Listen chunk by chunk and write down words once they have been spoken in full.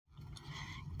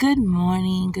Good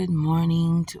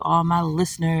morning to all my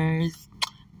listeners,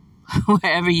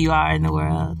 wherever you are in the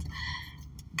world.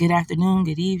 Good afternoon,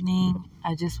 good evening.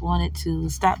 I just wanted to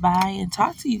stop by and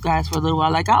talk to you guys for a little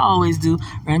while, like I always do,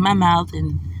 run my mouth,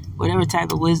 and whatever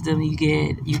type of wisdom you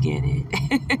get it.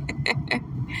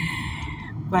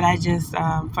 But I just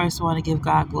first want to give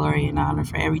God glory and honor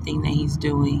for everything that He's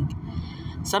doing.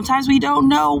 Sometimes we don't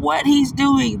know what He's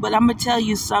doing, but I'm going to tell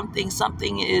you something.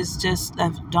 Something is just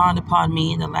dawned upon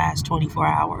me in the last 24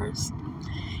 hours.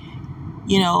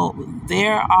 You know,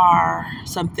 there are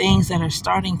some things that are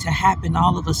starting to happen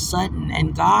all of a sudden,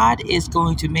 and God is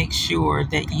going to make sure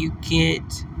that you get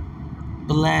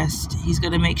blessed. He's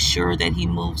going to make sure that He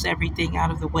moves everything out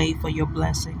of the way for your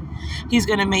blessing. He's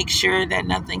going to make sure that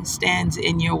nothing stands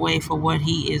in your way for what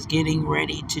He is getting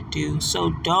ready to do.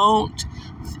 So don't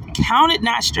count it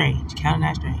not strange. Count it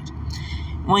not strange.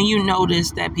 When you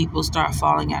notice that people start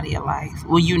falling out of your life,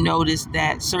 when you notice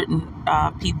that certain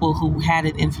people who had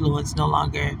an influence no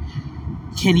longer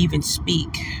can even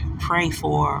speak, pray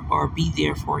for, or be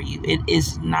there for you, it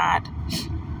is not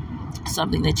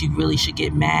something that you really should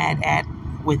get mad at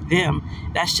with them.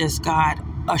 That's just God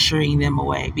ushering them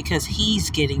away, because He's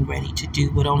getting ready to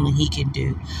do what only He can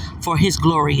do for His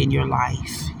glory in your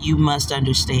life. You must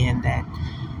understand that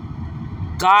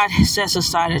God sets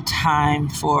aside a time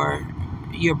for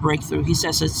your breakthrough. He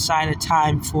sets aside a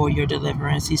time for your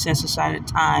deliverance. He sets aside a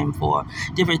time for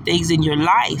different things in your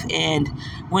life. And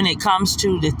when it comes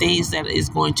to the things that is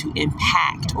going to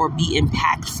impact or be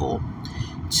impactful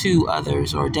to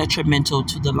others or detrimental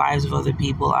to the lives of other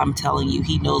people, I'm telling you,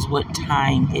 He knows what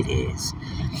time it is.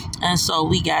 And so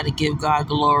we got to give God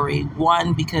glory.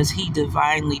 One, because He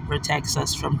divinely protects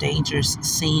us from dangers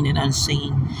seen and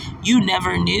unseen. You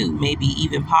never knew, maybe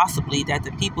even possibly, that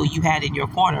the people you had in your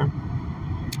corner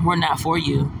were not for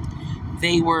you.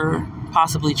 They were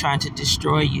possibly trying to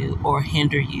destroy you or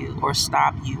hinder you or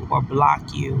stop you or block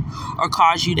you or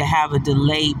cause you to have a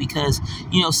delay, because,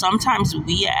 sometimes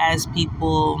we as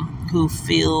people who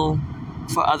feel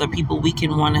for other people, we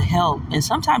can want to help. And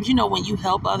sometimes, when you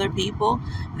help other people,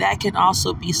 that can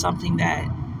also be something that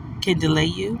can delay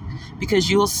you, because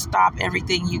you'll stop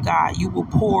everything you got. You will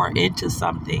pour into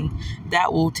something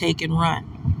that will take and run,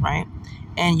 right?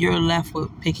 And you're left with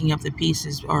picking up the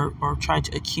pieces or trying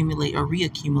to accumulate or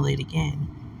reaccumulate again,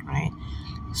 right?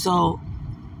 So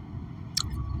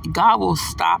God will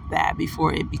stop that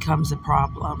before it becomes a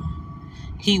problem.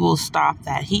 He will stop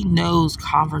that. He knows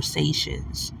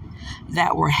conversations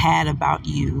that were had about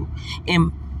you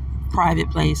in private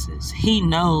places. He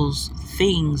knows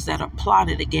things that are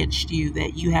plotted against you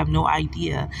that you have no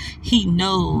idea. He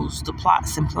knows the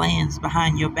plots and plans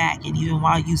behind your back, and even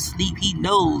while you sleep, He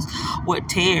knows what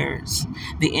tares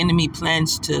the enemy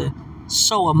plans to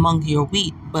sow among your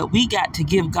wheat. But we got to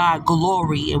give God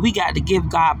glory, and we got to give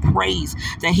God praise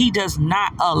that He does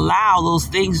not allow those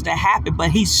things to happen,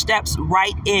 but He steps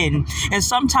right in. And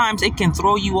sometimes it can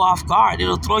throw you off guard.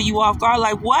 It'll throw you off guard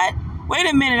like, what? Wait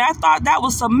a minute, I thought that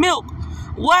was some milk.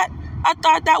 What? I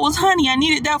thought that was honey. I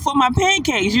needed that for my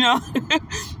pancakes,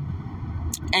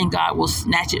 And God will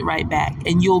snatch it right back.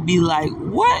 And you'll be like,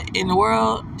 what in the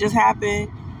world just happened?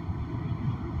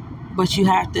 But you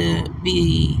have to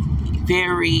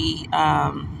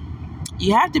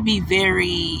be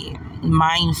very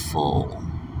mindful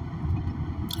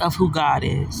of who God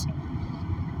is.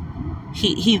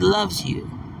 He loves you.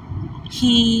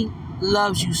 He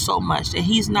loves you so much that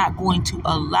He's not going to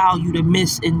allow you to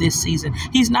miss in this season.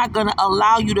 He's not going to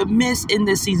allow you to miss in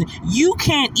this season. You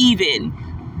can't even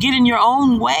get in your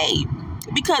own way,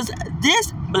 because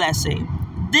this blessing,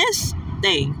 this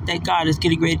thing that God is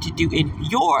getting ready to do in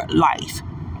your life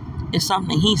is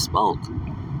something He spoke,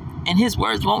 and His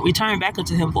words won't return back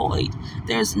unto Him void.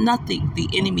 There's nothing the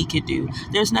enemy can do.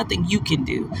 There's nothing you can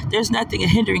do. There's nothing a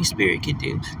hindering spirit can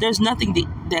do. There's nothing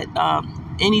that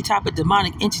any type of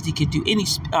demonic entity can do, any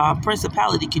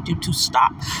principality can do to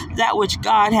stop that which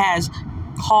God has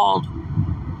called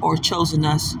or chosen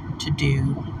us to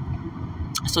do.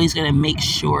 So He's going to make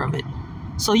sure of it.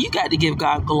 So you got to give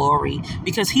God glory,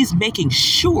 because He's making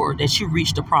sure that you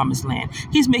reach the promised land.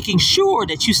 He's making sure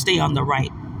that you stay on the right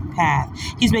path.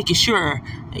 He's making sure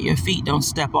that your feet don't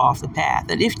step off the path.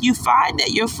 And if you find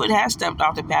that your foot has stepped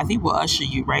off the path, He will usher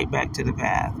you right back to the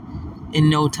path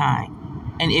in no time.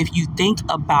 And if you think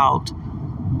about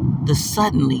the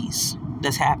suddenlies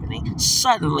that's happening,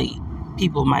 suddenly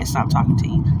people might stop talking to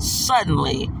you.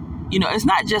 Suddenly, it's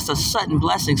not just a sudden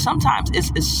blessing. Sometimes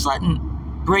it's sudden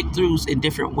breakthroughs in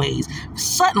different ways.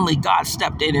 Suddenly God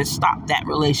stepped in and stopped that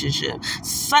relationship.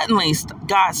 Suddenly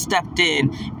God stepped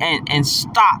in and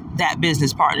stopped that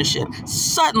business partnership.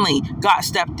 Suddenly God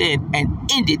stepped in and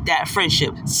ended that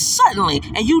friendship suddenly.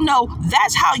 And you know,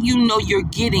 that's how you know you're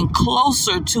getting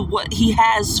closer to what he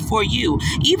has for you.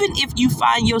 Even if you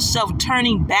find yourself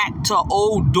turning back to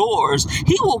old doors,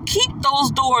 he will keep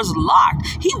those doors locked.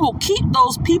 He will keep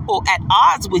those people at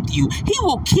odds with you. He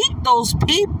will keep those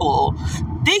people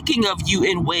thinking of you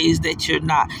in ways that you're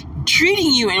not,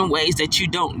 treating you in ways that you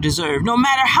don't deserve. No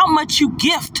matter how much you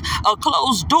gift a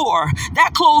closed door,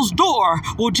 that closed door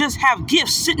will just have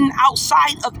gifts sitting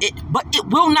outside of it, but it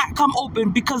will not come open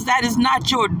because that is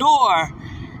not your door.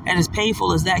 And as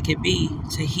painful as that can be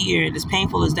to hear, and as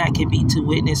painful as that can be to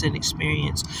witness and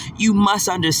experience, you must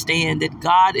understand that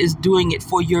God is doing it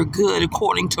for your good.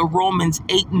 According to Romans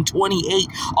 8:28,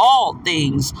 all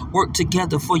things work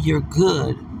together for your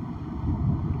good.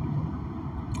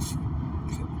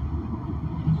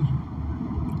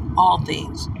 All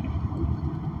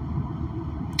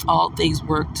things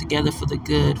work together for the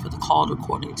good, for the called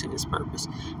according to his purpose.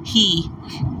 He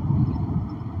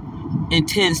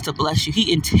intends to bless you.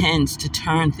 He intends to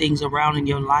turn things around in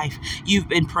your life. You've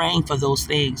been praying for those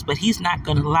things, but he's not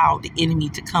going to allow the enemy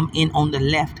to come in on the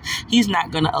left. He's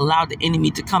not going to allow the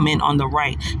enemy to come in on the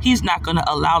right. He's not going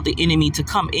to allow the enemy to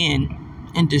come in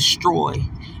and destroy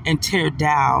and tear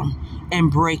down and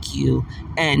break you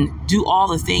and do all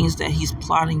the things that he's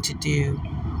plotting to do.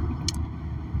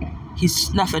 He's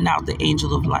snuffing out the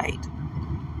angel of light.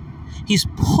 He's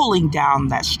pulling down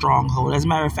that stronghold. As a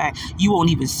matter of fact, you won't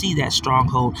even see that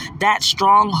stronghold. That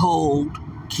stronghold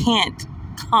can't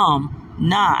come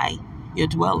nigh your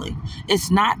dwelling.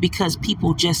 It's not because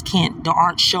people just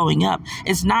aren't showing up.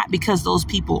 It's not because those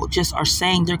people just are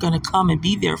saying they're going to come and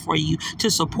be there for you to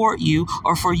support you,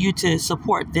 or for you to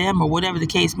support them, or whatever the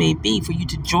case may be, for you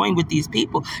to join with these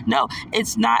people. No,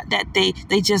 it's not that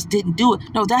they just didn't do it.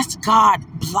 No, that's God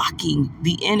blocking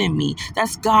the enemy.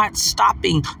 That's God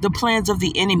stopping the plans of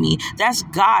the enemy. That's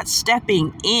God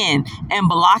stepping in and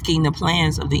blocking the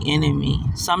plans of the enemy.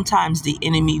 Sometimes the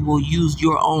enemy will use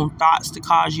your own thoughts to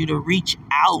cause you to reach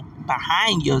out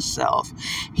behind yourself.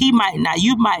 You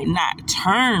might not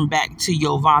turn back to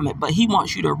your vomit, but he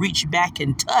wants you to reach back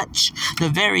and touch the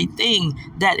very thing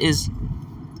that is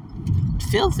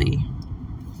filthy.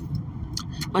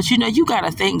 But you got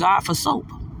to thank God for soap.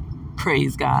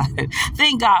 Praise God.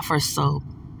 Thank God for soap.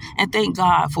 And thank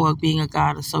God for being a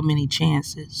God of so many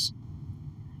chances.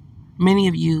 Many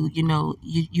of you,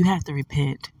 you have to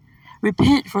repent.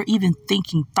 Repent for even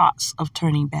thinking thoughts of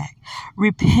turning back.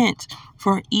 Repent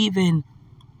for even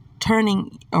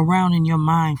turning around in your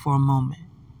mind for a moment.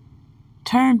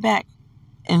 Turn back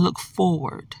and look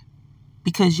forward,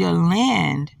 because your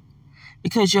land,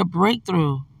 because your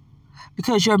breakthrough,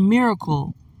 because your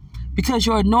miracle, because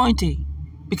your anointing,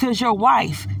 because your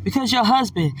wife, because your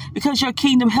husband, because your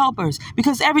kingdom helpers,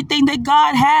 because everything that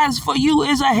God has for you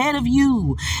is ahead of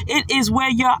you. It is where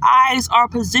your eyes are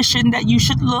positioned that you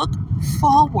should look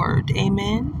forward.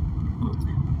 Amen.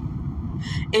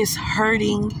 It's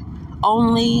hurting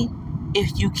only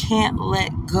if you can't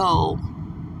let go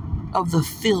of the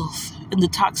filth and the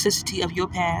toxicity of your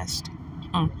past.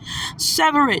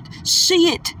 Sever it.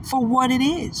 See it for what it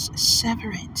is.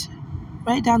 Sever it.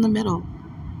 Right down the middle.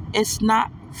 It's not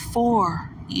for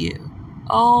you.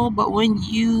 Oh, but when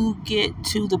you get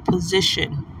to the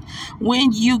position,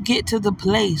 when you get to the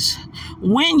place,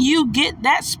 when you get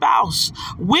that spouse,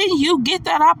 when you get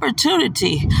that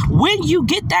opportunity, when you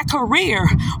get that career,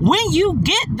 when you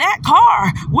get that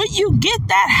car, when you get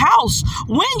that house,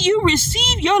 when you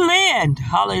receive your land,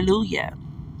 hallelujah,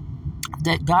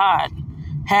 that God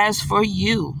has for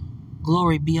you,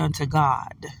 glory be unto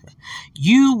God,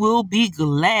 you will be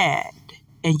glad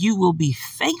and you will be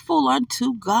thankful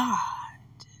unto God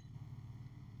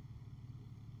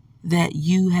that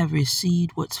you have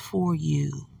received what's for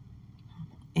you.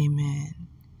 Amen.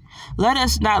 Let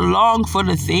us not long for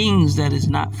the things that is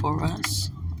not for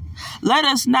us. Let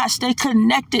us not stay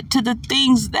connected to the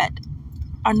things that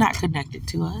are not connected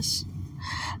to us.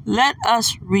 Let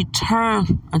us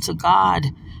return unto God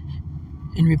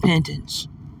in repentance.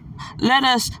 Let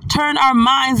us turn our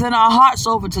minds and our hearts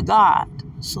over to God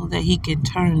so that he can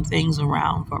turn things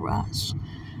around for us.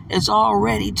 It's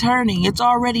already turning. It's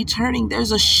already turning.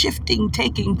 There's a shifting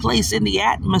taking place in the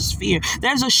atmosphere.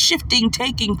 There's a shifting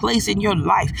taking place in your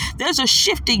life. There's a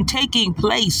shifting taking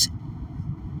place.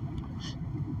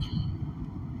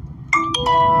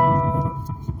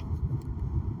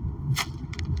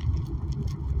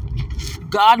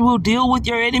 God will deal with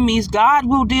your enemies. God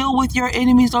will deal with your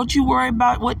enemies. Don't you worry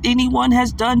about what anyone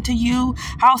has done to you,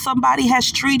 how somebody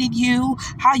has treated you,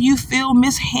 how you feel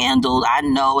mishandled. I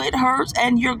know it hurts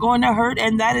and you're going to hurt,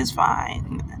 and that is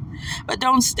fine. But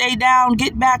don't stay down.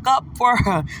 Get back up, for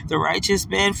the righteous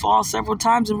man falls several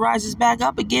times and rises back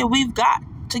up again. We've got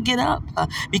to get up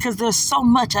because there's so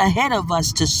much ahead of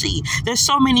us to see. There's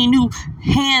so many new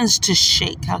hands to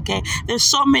shake, okay? There's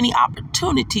so many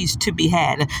opportunities to be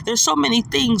had. There's so many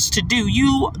things to do.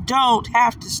 You don't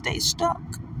have to stay stuck.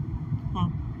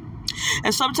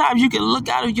 And sometimes you can look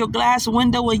out of your glass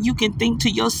window and you can think to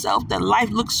yourself that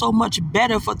life looks so much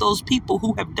better for those people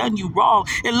who have done you wrong.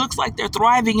 It looks like they're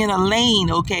thriving in a lane,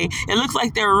 okay? It looks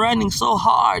like they're running so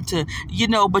hard to,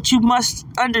 but you must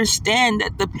understand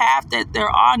that the path that they're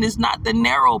on is not the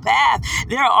narrow path.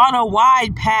 They're on a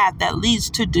wide path that leads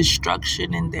to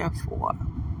destruction, and therefore,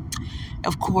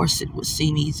 of course, it would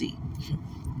seem easy.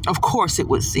 Of course, it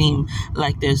would seem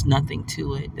like there's nothing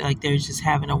to it, like they're just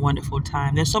having a wonderful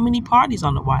time. There's so many parties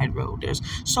on the wide road. There's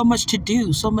so much to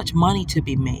do, so much money to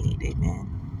be made. Amen.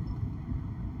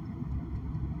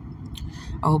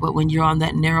 Oh, but when you're on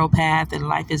that narrow path and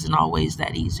life isn't always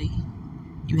that easy,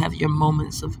 you have your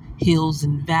moments of hills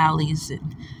and valleys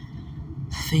and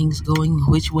things going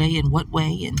which way and what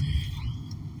way. And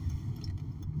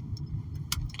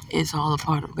it's all a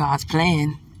part of God's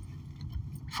plan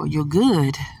for your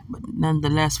good, but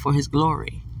nonetheless for his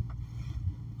glory.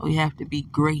 We have to be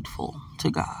grateful to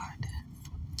God.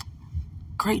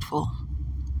 Grateful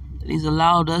that he's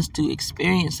allowed us to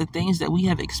experience the things that we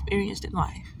have experienced in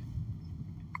life.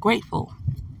 Grateful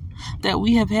that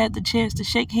we have had the chance to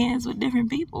shake hands with different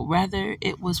people, whether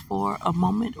it was for a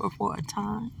moment or for a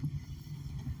time.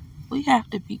 We have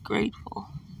to be grateful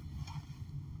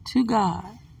to God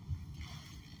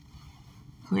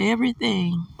for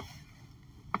everything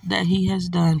that he has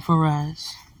done for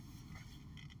us.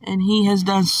 And he has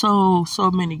done so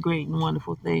many great and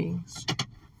wonderful things.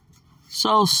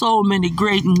 So many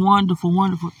great and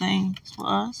wonderful things for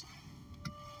us.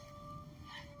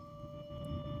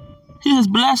 He has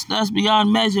blessed us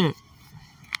beyond measure.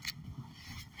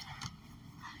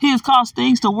 He has caused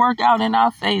things to work out in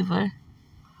our favor.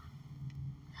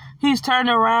 He's turned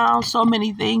around so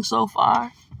many things so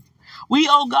far. We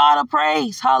owe God a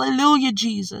praise. Hallelujah,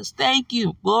 Jesus. Thank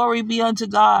you. Glory be unto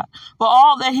God for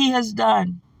all that he has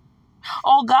done.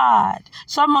 Oh God,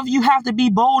 some of you have to be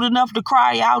bold enough to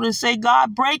cry out and say,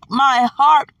 God, break my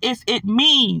heart if it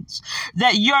means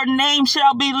that your name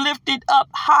shall be lifted up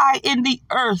high in the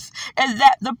earth, and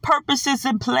that the purposes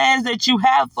and plans that you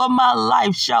have for my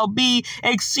life shall be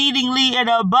exceedingly and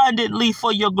abundantly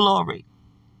for your glory.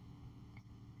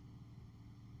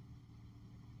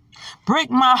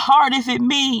 Break my heart if it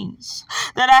means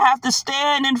that I have to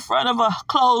stand in front of a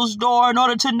closed door in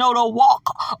order to know to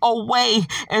walk away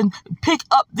and pick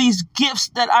up these gifts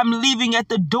that I'm leaving at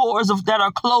the doors that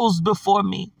are closed before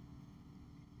me.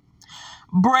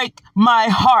 Break my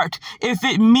heart if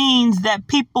it means that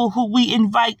people who we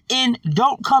invite in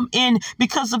don't come in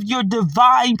because of your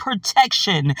divine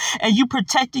protection and you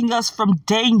protecting us from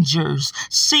dangers,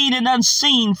 seen and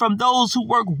unseen, from those who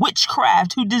work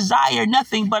witchcraft, who desire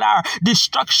nothing but our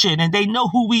destruction, and they know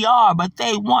who we are, but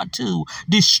they want to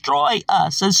destroy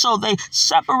us. And so they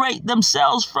separate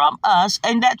themselves from us,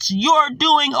 and that's your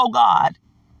doing, oh God.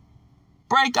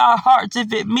 Break our hearts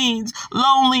if it means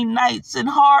lonely nights and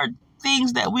hard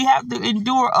things that we have to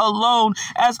endure alone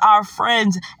as our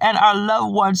friends and our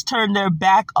loved ones turn their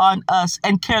back on us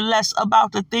and care less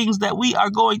about the things that we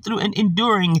are going through and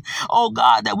enduring. Oh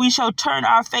God, that we shall turn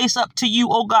our face up to you,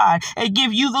 oh God, and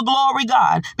give you the glory,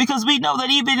 God, because we know that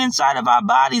even inside of our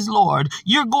bodies, Lord,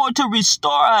 you're going to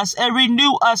restore us and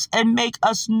renew us and make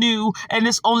us new. And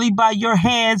it's only by your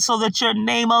hand, so that your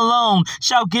name alone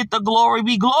shall get the glory.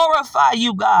 We glorify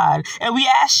you, God, and we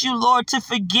ask you, Lord, to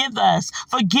forgive us.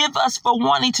 Forgive us for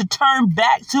wanting to turn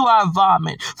back to our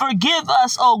vomit. Forgive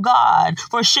us, oh God,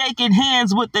 for shaking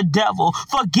hands with the devil.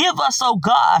 Forgive us, oh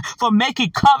God, for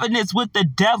making covenants with the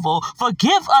devil.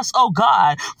 Forgive us, oh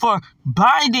God, for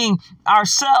binding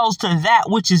ourselves to that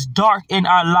which is dark in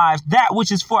our lives, that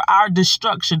which is for our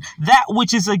destruction, that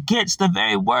which is against the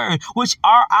very word, which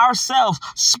are ourselves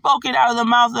spoken out of the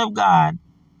mouth of God.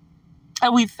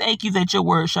 And we thank you that your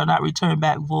word shall not return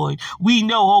back void. We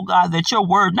know, oh God, that your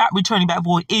word not returning back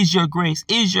void is your grace,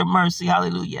 is your mercy.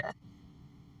 Hallelujah.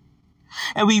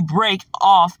 And we break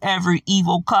off every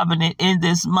evil covenant in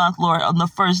this month, Lord, on the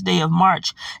first day of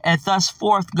March. And thus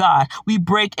forth, God, we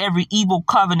break every evil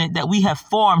covenant that we have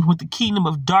formed with the kingdom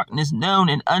of darkness, known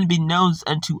and unbeknownst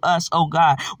unto us, oh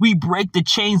God. We break the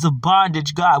chains of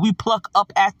bondage, God. We pluck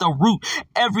up at the root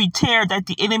every tear that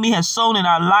the enemy has sown in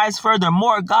our lives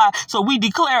furthermore, God. So we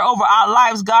declare over our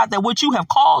lives, God, that what you have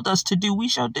called us to do, we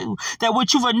shall do. That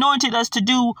what you've anointed us to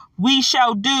do, we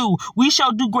shall do. We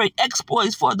shall do great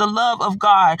exploits for the love love of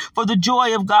God, for the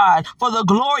joy of God, for the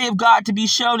glory of God to be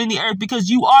shown in the earth, because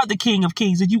you are the King of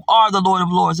Kings and you are the Lord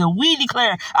of Lords. And we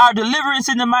declare our deliverance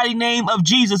in the mighty name of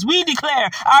Jesus. We declare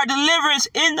our deliverance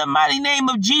in the mighty name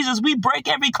of Jesus. We break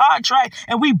every contract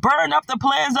and we burn up the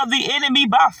plans of the enemy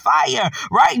by fire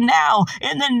right now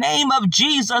in the name of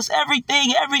Jesus.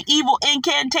 Everything, every evil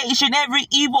incantation, every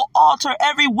evil altar,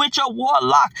 every witch or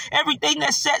warlock, everything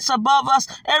that sets above us,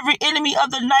 every enemy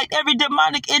of the night, every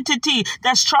demonic entity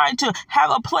that's trying to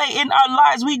have a play in our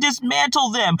lives, we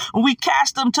dismantle them. We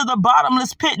cast them to the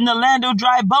bottomless pit in the land of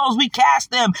dry bones. We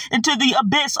cast them into the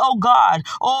abyss, oh God.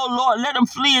 Oh Lord, let them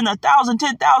flee in 1,000,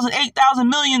 10,000, 8,000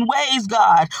 million ways,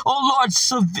 God. Oh Lord,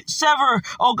 sever,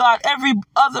 oh God,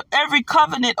 every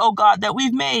covenant, oh God, that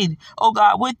we've made, oh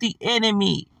God, with the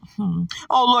enemy.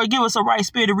 Oh Lord, give us a right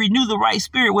spirit to renew the right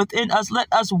spirit within us. Let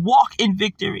us walk in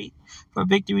victory, for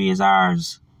victory is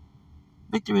ours.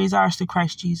 Victory is ours through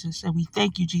Christ Jesus. And we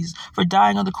thank you, Jesus, for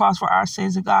dying on the cross for our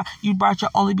sins. And God, you brought your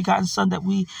only begotten Son that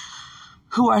we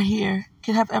who are here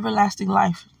can have everlasting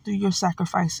life through your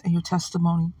sacrifice and your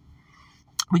testimony.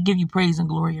 We give you praise and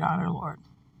glory and honor, Lord.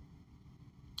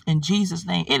 In Jesus'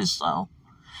 name, it is so.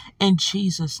 In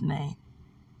Jesus' name,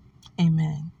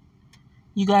 amen.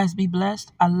 You guys be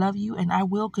blessed. I love you, and I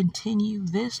will continue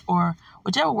this or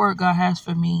whichever word God has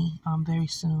for me very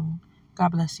soon.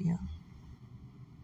 God bless you.